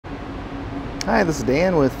Hi, this is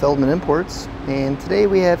Dan with Feldmann Imports, and today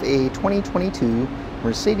we have a 2022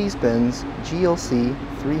 Mercedes-Benz GLC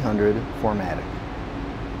 300 4MATIC.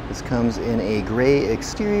 This comes in a gray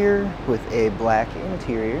exterior with a black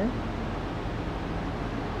interior.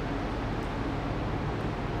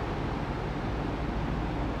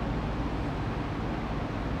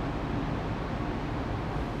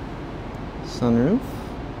 Sunroof.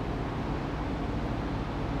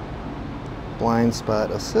 Blind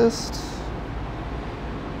spot assist.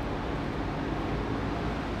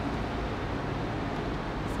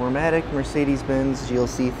 4MATIC Mercedes-Benz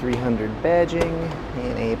GLC 300 badging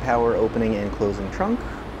and a power opening and closing trunk.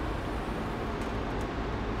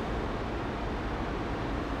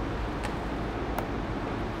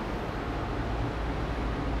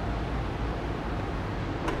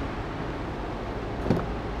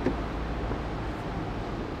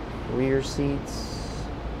 Rear seats.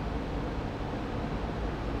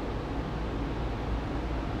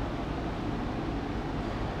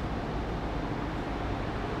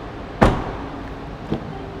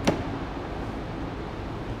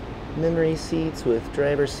 Memory seats with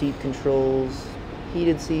driver seat controls,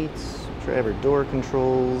 heated seats, driver door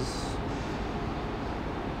controls,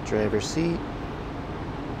 driver seat,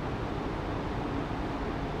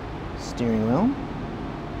 steering wheel.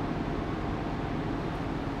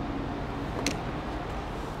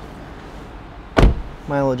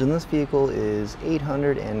 Mileage in this vehicle is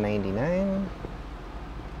 899,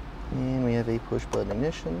 and we have a push button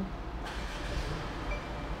ignition.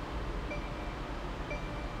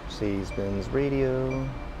 Mercedes-Benz radio,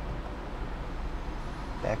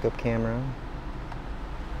 backup camera,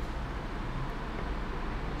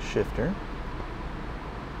 shifter,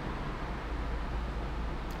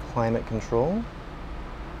 climate control,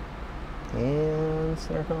 and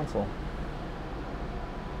center console.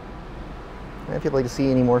 And if you'd like to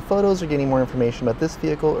see any more photos or get any more information about this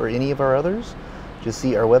vehicle or any of our others, just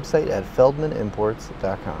see our website at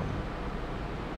feldmannimports.com.